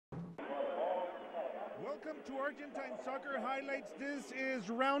Welcome to Argentine Soccer Highlights. This is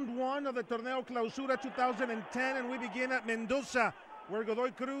round one of the Torneo Clausura 2010, and we begin at Mendoza, where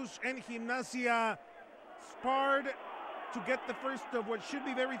Godoy Cruz and Gimnasia sparred to get the first of what should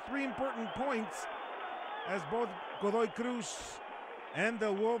be three important points, as both Godoy Cruz and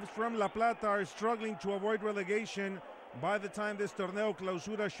the Wolves from La Plata are struggling to avoid relegation by the time this Torneo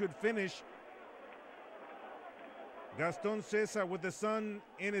Clausura should finish. Gaston Cesar with the sun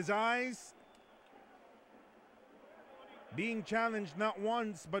in his eyes, being challenged not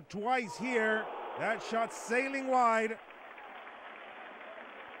once but twice here. That shot sailing wide.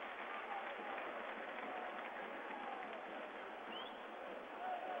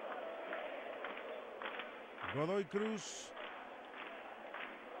 Godoy Cruz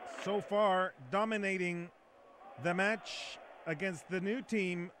so far dominating the match against the new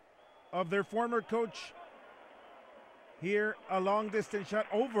team of their former coach. Here, a long distance shot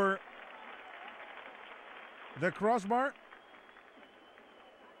over the crossbar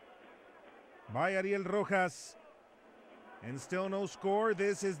by Ariel Rojas, and still no score.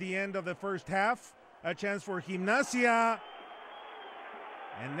 This is the end of the first half. A chance for Gimnasia,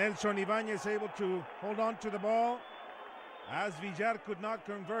 and Nelson Ibanez able to hold on to the ball, as Villar could not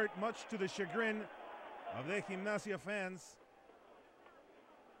convert, much to the chagrin of the Gimnasia fans.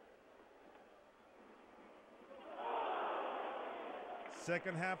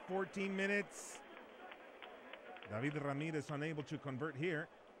 Second half, 14 minutes. David Ramirez unable to convert here.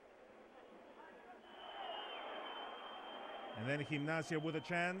 And then Gimnasia with a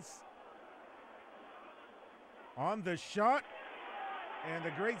chance on the shot. And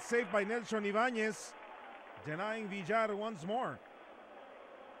a great save by Nelson Ibanez, denying Villar once more.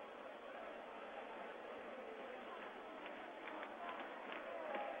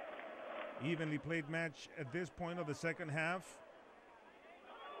 Evenly played match at this point of the second half.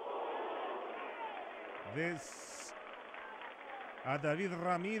 This David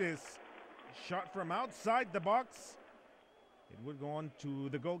Ramirez shot from outside the box. It would go on to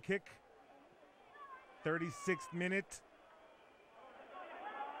the goal kick. 36th minute.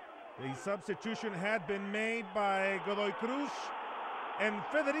 The substitution had been made by Godoy Cruz, and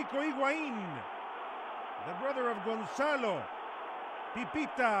Federico Higuain, the brother of Gonzalo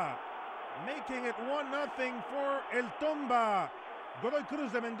Pipita, making it 1-0 for El Tomba. Godoy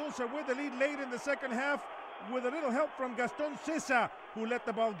Cruz de Mendoza with the lead late in the second half, with a little help from Gaston Cesar, who let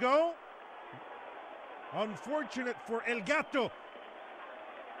the ball go. Unfortunate for El Gato.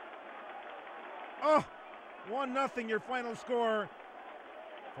 Oh, 1-0 your final score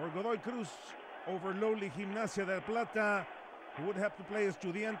for Godoy Cruz over lowly Gimnasia de Plata, who would have to play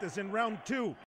Estudiantes in round two.